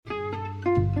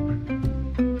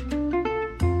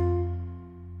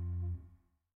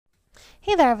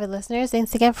Hey there, avid listeners.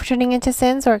 Thanks again for tuning into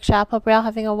Sin's Workshop. Hope you're all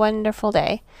having a wonderful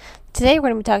day. Today we're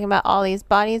going to be talking about All These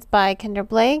Bodies by Kendra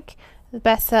Blake,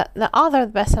 the author of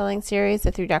the best-selling series,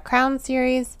 the Three Dark Crowns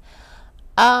series.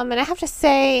 And I have to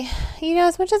say,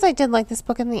 as much as I did like this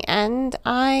book in the end,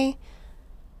 I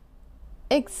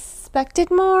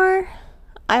expected more.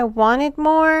 I wanted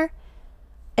more.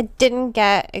 I didn't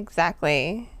get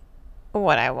exactly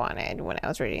what I wanted when I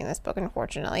was reading this book,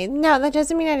 unfortunately. No, that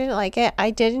doesn't mean I didn't like it. I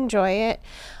did enjoy it.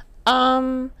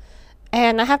 And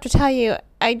I have to tell you,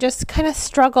 I just kind of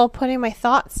struggle putting my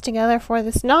thoughts together for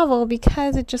this novel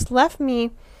because it just left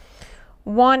me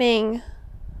wanting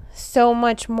so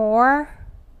much more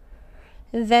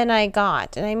than I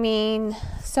got. And I mean,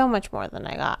 so much more than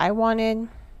I got. I wanted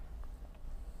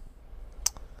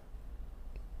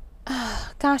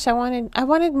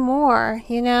more,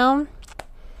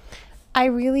 I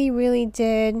really, really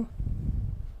did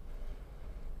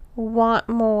want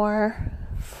more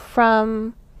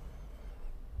from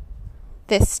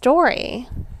this story.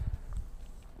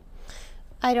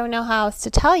 I don't know how else to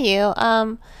tell you.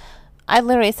 I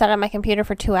literally sat on my computer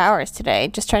for 2 hours today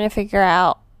just trying to figure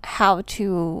out how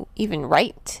to even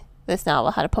write this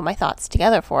novel, how to put my thoughts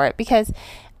together for it, because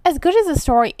as good as the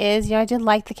story is, I did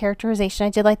like the characterization,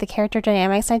 I did like the character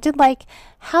dynamics, I did like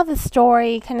how the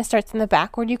story kind of starts in the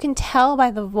backward. You can tell by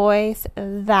the voice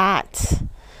that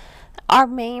our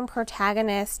main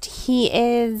protagonist, he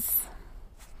is,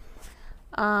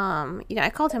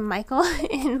 I called him Michael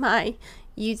in my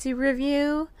YouTube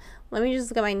review. Let me just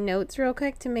look at my notes real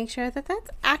quick to make sure that that's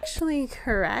actually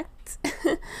correct.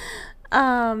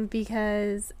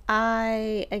 Because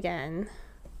I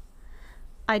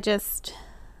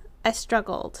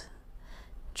struggled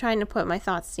trying to put my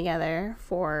thoughts together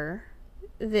for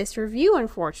this review,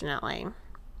 unfortunately.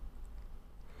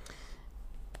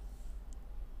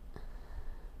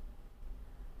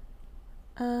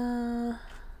 I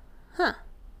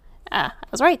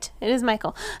was right. It is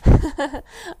Michael.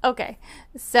 Okay.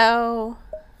 So,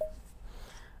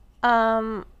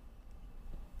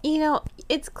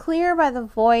 it's clear by the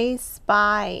voice,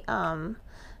 by,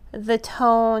 the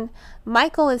tone.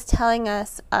 Michael is telling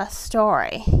us a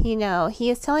story. He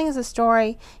is telling us a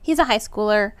story. He's a high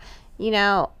schooler,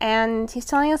 and he's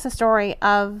telling us a story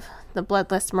of the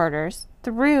bloodless murders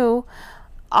through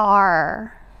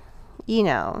our,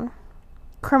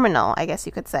 criminal, I guess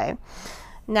you could say.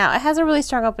 Now, it has a really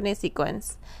strong opening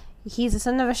sequence. He's the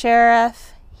son of a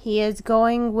sheriff. He is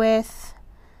going with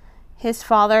his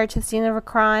father to the scene of a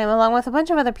crime, along with a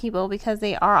bunch of other people, because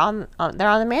they're on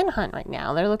the manhunt right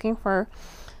now. They're looking for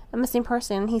a missing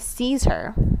person. He sees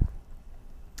her.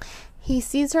 He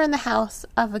sees her in the house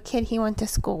of a kid he went to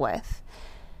school with.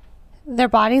 Their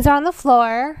bodies are on the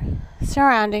floor,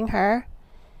 surrounding her,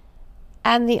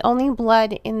 and the only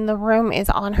blood in the room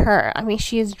is on her. I mean,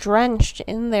 she is drenched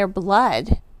in their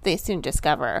blood, they soon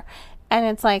discover. And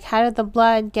it's like, how did the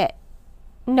blood get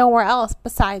nowhere else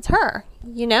besides her,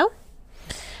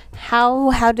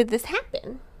 How did this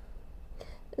happen?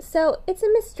 So, it's a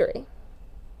mystery.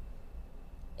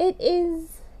 It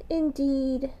is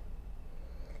indeed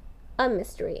a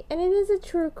mystery. And it is a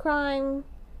true crime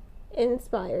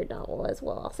inspired novel as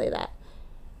well, I'll say that.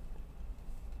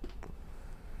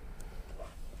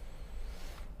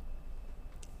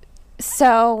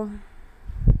 So,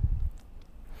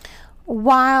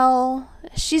 while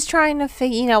she's trying to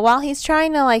while he's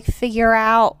trying to figure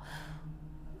out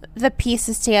the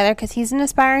pieces together, because he's an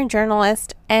aspiring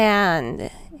journalist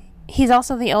and he's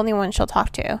also the only one she'll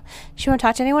talk to. She won't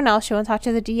talk to anyone else. She won't talk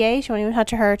to the DA. She won't even talk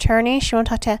to her attorney. She won't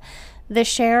talk to the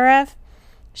sheriff.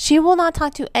 She will not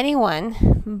talk to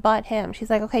anyone but him. She's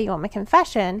like, okay, you want my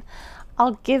confession?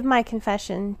 I'll give my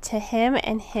confession to him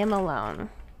and him alone.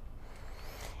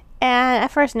 And at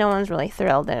first, no one's really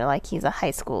thrilled. They're like, he's a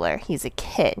high schooler. He's a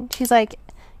kid. She's like,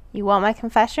 you want my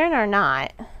confession or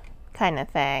not? Kind of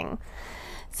thing.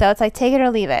 So it's like, take it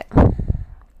or leave it. And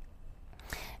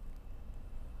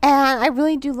I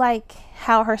really do like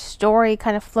how her story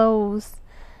kind of flows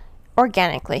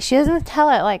organically. She doesn't tell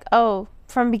it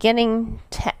from beginning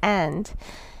to end.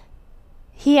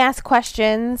 He asks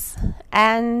questions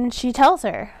and she tells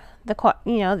her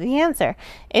the answer.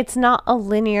 It's not a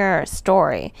linear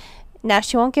story. Now,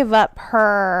 she won't give up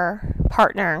her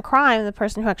partner in crime, the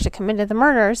person who actually committed the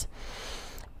murders,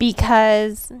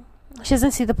 because she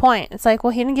doesn't see the point. It's like,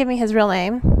 well, he didn't give me his real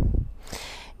name,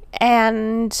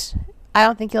 and I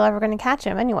don't think you're ever going to catch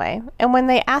him anyway. And when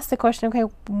they ask the question, okay,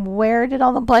 where did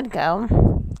all the blood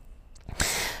go?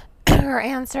 Her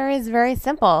answer is very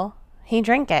simple. He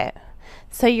drank it.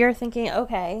 So you're thinking,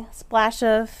 okay, splash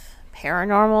of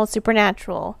paranormal,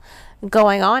 supernatural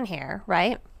going on here,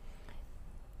 right?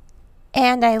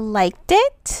 And I liked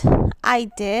it.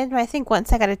 I did. I think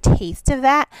once I got a taste of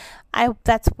that,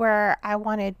 that's where I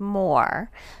wanted more.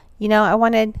 You know, I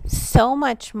wanted so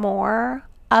much more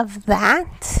of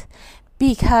that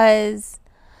because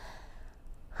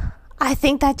I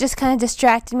think that just kind of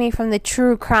distracted me from the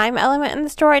true crime element in the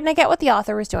story. And I get what the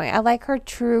author was doing. I like her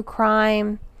true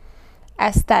crime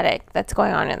aesthetic that's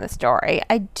going on in the story.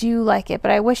 I do like it,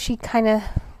 but I wish she kind of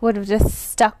would have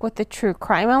just stuck with the true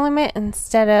crime element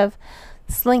instead of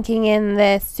slinking in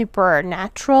this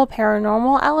supernatural,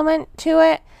 paranormal element to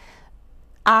it.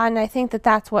 And I think that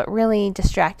that's what really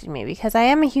distracted me because I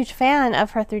am a huge fan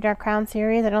of her Three Dark Crown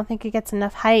series. I don't think it gets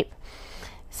enough hype.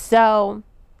 So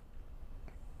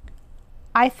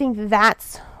I think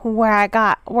that's where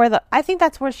I think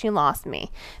that's where she lost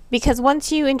me. Because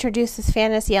once you introduce this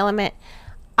fantasy element,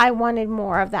 I wanted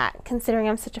more of that, considering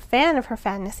I'm such a fan of her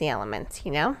fantasy elements,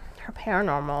 you know? Her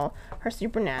paranormal, her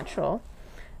supernatural.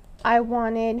 I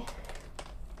wanted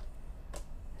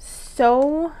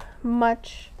so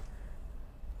much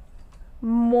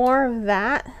more of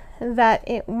that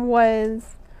it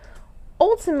was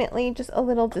ultimately just a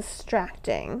little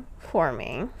distracting for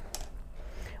me.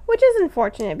 Which is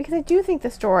unfortunate because I do think the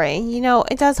story, you know,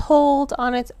 it does hold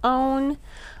on its own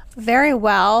very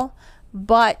well.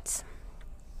 But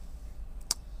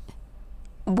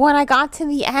when I got to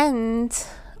the end,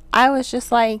 I was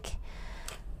just like,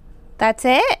 that's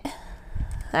it?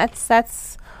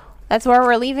 That's where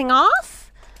we're leaving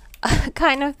off?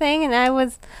 Kind of thing. And I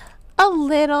was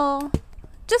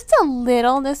just a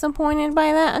little disappointed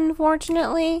by that,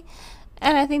 unfortunately.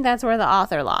 And I think that's where the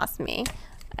author lost me.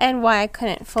 And why I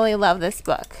couldn't fully love this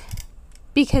book.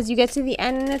 Because you get to the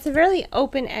end and it's a very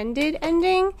open-ended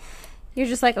ending. You're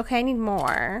just like, okay, I need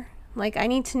more. Like, I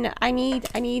need to know, I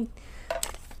need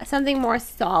something more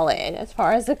solid as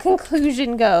far as the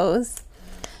conclusion goes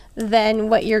than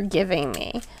what you're giving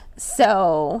me.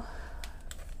 So,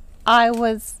 I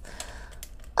was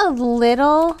a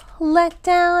little let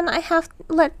down, I have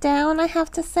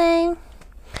to say.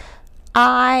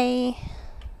 I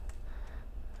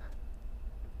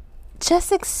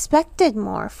just expected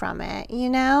more from it, you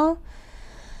know?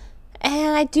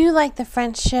 And I do like the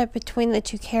friendship between the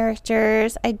two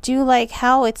characters. I do like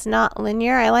how it's not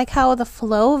linear. I like how the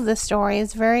flow of the story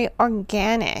is very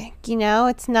organic, you know?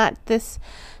 It's not this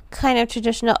kind of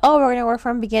traditional, oh, we're going to work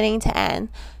from beginning to end.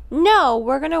 No,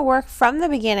 we're going to work from the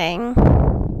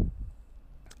beginning,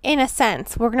 in a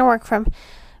sense. We're going to work from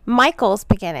Michael's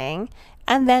beginning,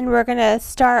 and then we're going to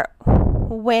start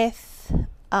with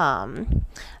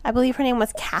I believe her name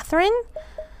was Catherine.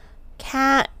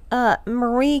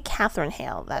 Marie Catherine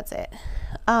Hale, that's it.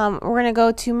 We're going to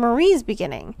go to Marie's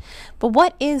beginning. But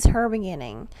what is her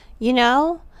beginning? You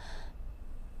know?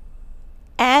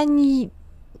 And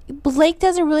Blake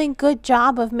does a really good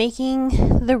job of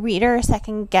making the reader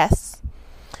second guess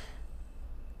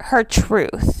her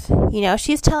truth. You know,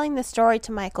 she's telling the story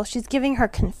to Michael. She's giving her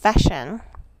confession.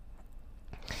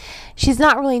 She's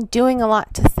not really doing a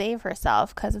lot to save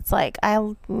herself because it's like,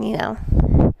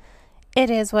 it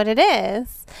is what it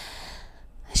is.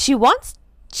 She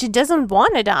doesn't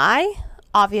want to die,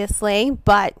 obviously,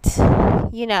 but,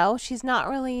 you know, she's not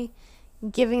really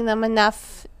giving them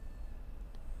enough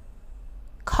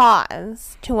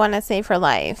cause to want to save her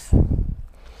life.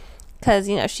 Because,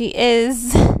 you know,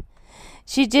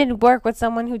 she did work with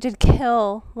someone who did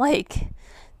kill, like,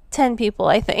 10 people,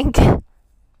 I think.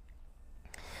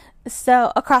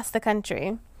 So, across the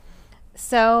country.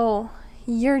 So,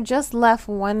 you're just left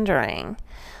wondering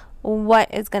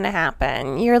what is going to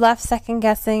happen. You're left second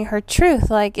guessing her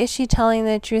truth. Like, is she telling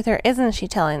the truth or isn't she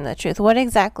telling the truth? What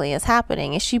exactly is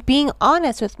happening? Is she being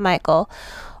honest with Michael?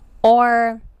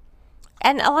 And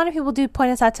a lot of people do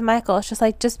point this out to Michael. It's just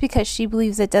like, just because she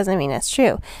believes it doesn't mean it's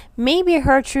true. Maybe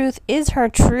her truth is her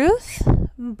truth,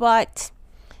 but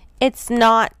it's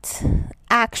not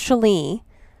actually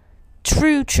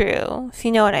true, if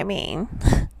you know what I mean.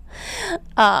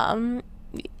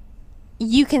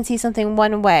 You can see something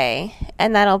one way,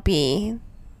 and that'll be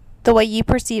the way you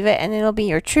perceive it, and it'll be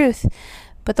your truth.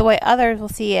 But the way others will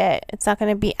see it, it's not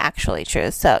going to be actually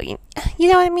true. So, you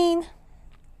know what I mean?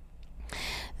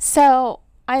 So,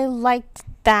 I liked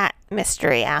that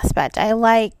mystery aspect. I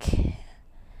like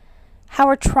how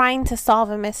we're trying to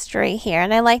solve a mystery here.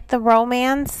 And I like the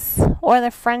romance, or the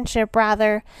friendship,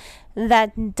 rather,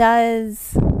 that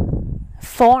does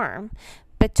form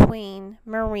between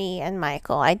Marie and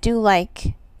Michael. I do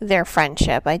like their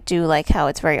friendship. I do like how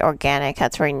it's very organic, how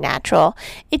it's very natural.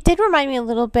 It did remind me a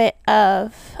little bit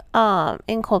of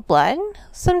In Cold Blood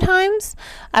sometimes.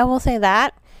 I will say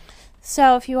that.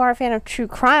 So if you are a fan of true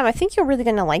crime, I think you're really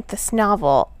going to like this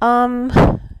novel.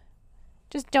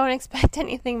 Just don't expect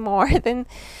anything more than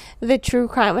the true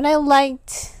crime. And I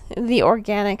liked the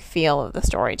organic feel of the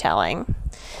storytelling.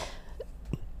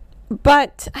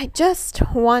 But I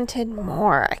just wanted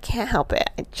more. I can't help it.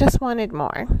 I just wanted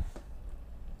more.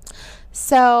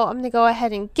 So I'm going to go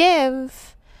ahead and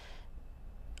give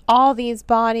all these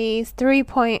bodies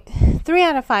 3.3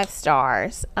 out of 5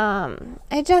 stars.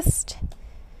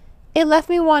 It left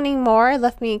me wanting more. It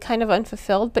left me kind of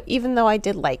unfulfilled, but even though I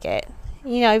did like it,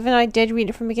 even though I did read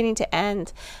it from beginning to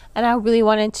end, and I really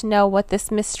wanted to know what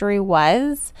this mystery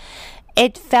was,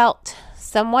 it felt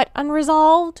somewhat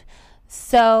unresolved,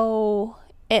 so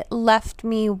it left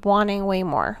me wanting way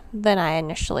more than I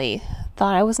initially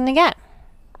thought I was going to get.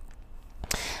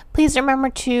 Please remember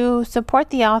to support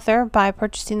the author by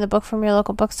purchasing the book from your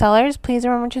local booksellers. Please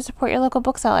remember to support your local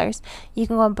booksellers. You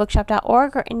can go on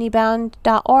bookshop.org or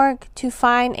indiebound.org to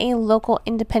find a local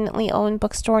independently owned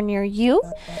bookstore near you.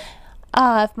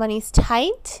 If money's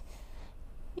tight,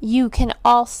 you can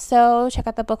also check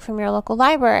out the book from your local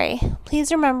library.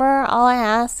 Please remember, all I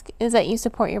ask is that you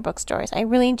support your bookstores. I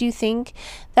really do think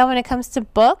that when it comes to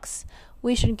books,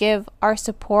 we should give our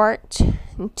support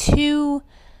to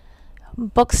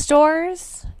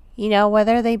bookstores,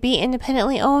 whether they be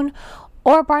independently owned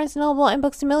or Barnes & Noble and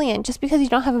Books A Million. Just because you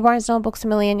don't have a Barnes & Noble Books A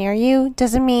Million near you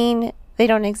doesn't mean they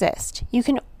don't exist. You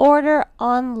can order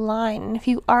online. And if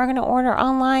you are going to order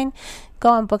online, go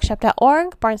on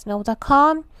bookshop.org,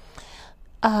 barnesandnoble.com,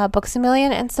 Books A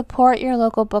Million, and support your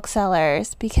local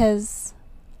booksellers, because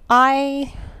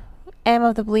I am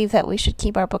of the belief that we should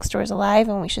keep our bookstores alive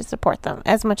and we should support them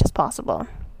as much as possible.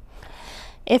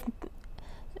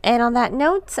 And on that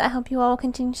note, I hope you all will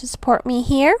continue to support me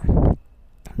here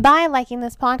by liking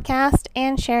this podcast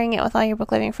and sharing it with all your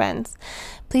book loving friends.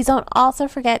 Please don't also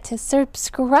forget to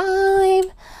subscribe.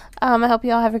 I hope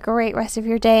you all have a great rest of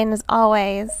your day, and as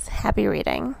always, happy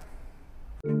reading.